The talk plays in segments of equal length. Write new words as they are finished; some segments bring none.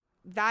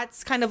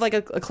that's kind of like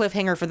a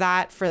cliffhanger for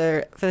that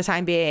for the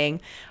time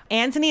being.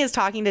 Anthony is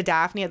talking to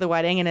Daphne at the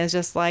wedding and is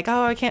just like,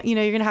 oh, I can't, you're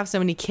going to have so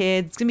many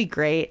kids. It's going to be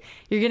great.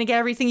 You're going to get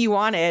everything you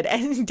wanted.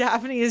 And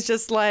Daphne is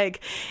just like,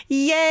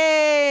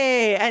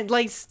 yay. And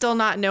like still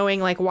not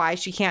knowing like why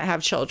she can't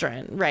have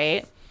children.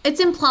 Right. It's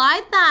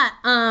implied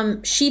that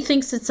she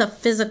thinks it's a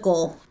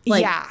physical,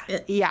 like,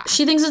 yeah.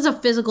 She thinks it's a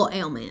physical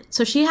ailment.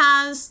 So she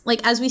has,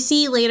 like, as we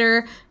see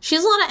later, she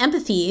has a lot of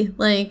empathy.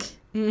 Like,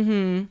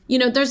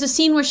 there's a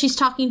scene where she's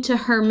talking to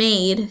her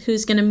maid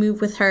who's going to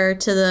move with her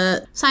to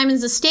the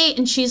Simon's estate.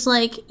 And she's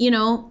like,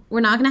 we're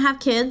not going to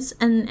have kids.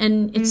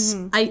 And it's,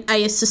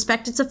 I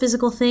suspect it's a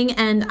physical thing.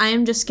 And I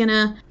am just going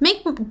to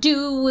make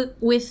do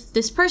with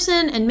this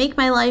person and make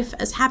my life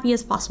as happy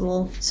as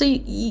possible. So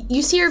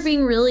you see her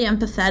being really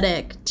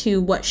empathetic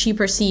to what she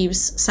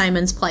perceives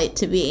Simon's plight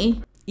to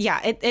be.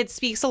 Yeah, it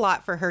speaks a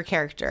lot for her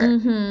character,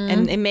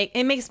 and it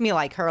makes me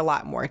like her a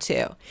lot more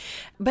too.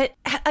 But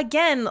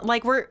again,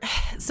 like we're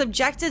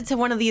subjected to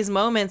one of these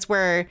moments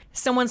where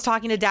someone's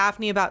talking to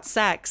Daphne about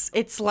sex.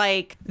 It's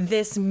like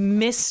this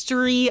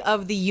mystery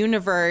of the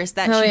universe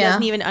that she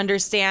doesn't even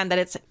understand that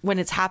it's when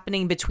it's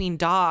happening between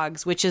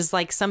dogs, which is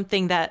like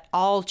something that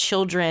all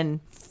children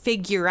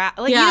figure out.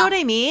 Like, you know what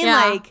I mean?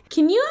 Yeah. Like,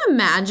 can you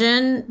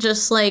imagine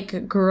just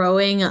like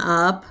growing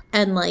up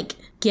and like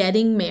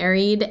getting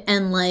married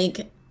and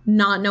like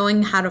not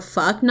knowing how to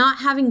fuck, not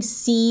having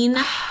seen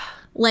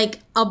like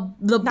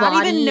the body,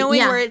 not even knowing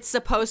where it's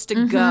supposed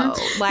to go,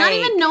 like not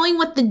even knowing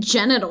what the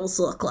genitals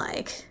look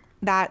like.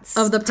 That's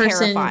of the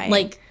person terrifying.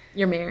 Like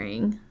you're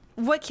marrying.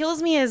 What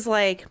kills me is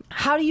like,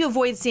 how do you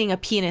avoid seeing a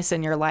penis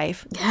in your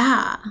life?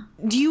 Yeah.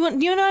 Do you know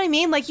what I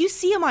mean? Like you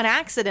see them on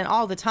accident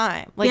all the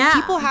time. Like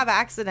people have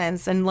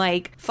accidents and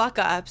like fuck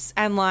ups.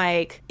 And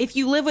like if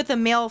you live with a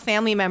male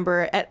family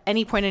member at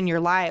any point in your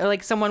life, or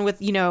like someone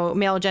with,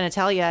 male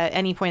genitalia at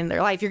any point in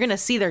their life, you're going to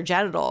see their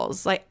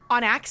genitals like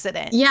on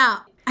accident. Yeah.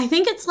 I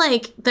think it's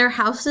like their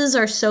houses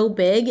are so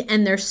big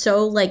and they're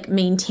so like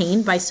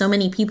maintained by so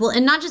many people,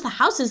 and not just the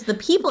houses, the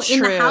people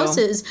in the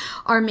houses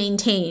are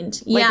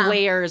maintained. Like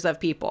layers of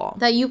people.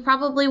 That you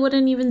probably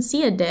wouldn't even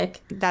see a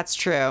dick. That's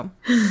true.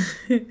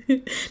 No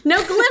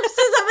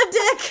glimpses of a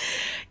dick.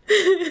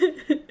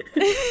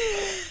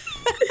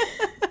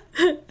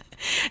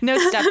 No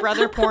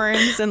stepbrother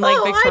porns and like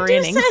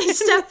Victorian English. I do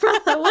say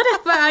stepbrother.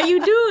 Whatever are you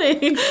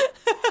doing?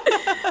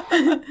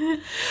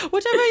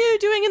 Whatever are you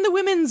doing in the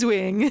women's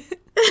wing?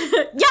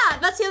 Yeah,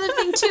 that's the other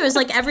thing too, is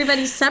like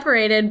everybody's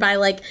separated by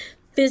like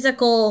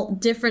physical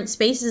different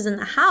spaces in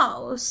the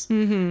house.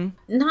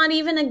 Not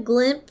even a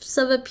glimpse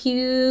of a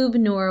pube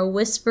nor a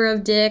whisper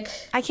of dick.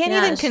 I can't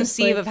even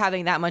conceive of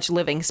having that much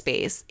living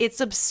space.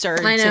 It's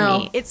absurd to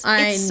me. It's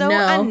so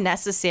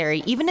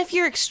unnecessary. Even if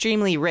you're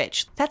extremely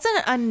rich, that's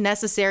an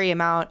unnecessary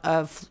amount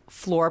of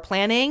floor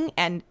planning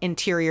and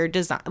interior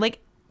design.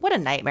 Like, what a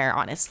nightmare,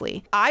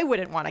 honestly. I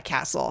wouldn't want a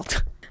castle.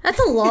 That's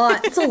a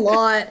lot. It's a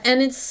lot.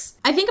 And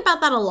I think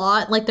about that a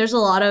lot. Like there's a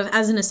lot of,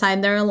 as an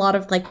aside, there are a lot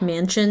of like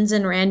mansions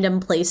in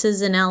random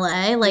places in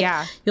LA.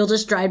 Like you'll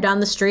just drive down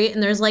the street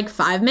and there's like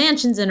 5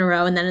 mansions in a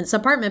row and then it's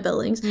apartment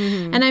buildings.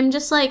 And I'm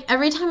just like,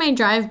 every time I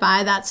drive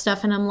by that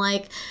stuff and I'm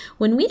like,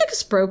 when we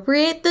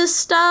expropriate this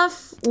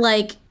stuff,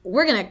 like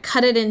we're going to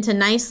cut it into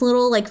nice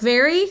little, like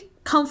very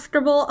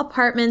comfortable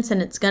apartments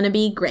and it's going to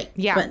be great.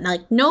 Yeah. But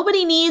like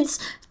nobody needs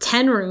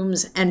 10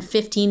 rooms and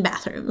 15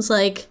 bathrooms.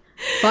 Like,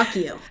 fuck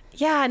you.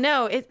 Yeah,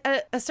 no,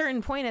 at a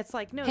certain point, it's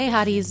like, no. Hey,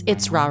 hotties,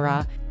 it's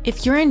Rara.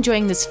 If you're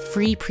enjoying this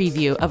free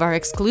preview of our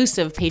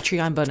exclusive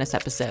Patreon bonus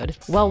episode,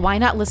 well, why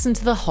not listen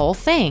to the whole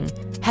thing?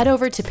 Head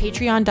over to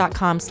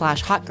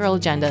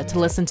patreon.com/hotgirlagenda to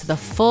listen to the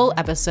full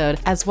episode,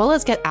 as well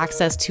as get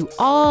access to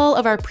all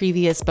of our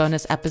previous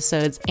bonus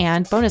episodes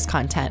and bonus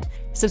content.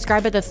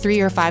 Subscribe at the $3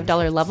 or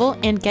 $5 level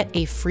and get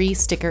a free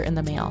sticker in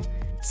the mail.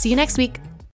 See you next week.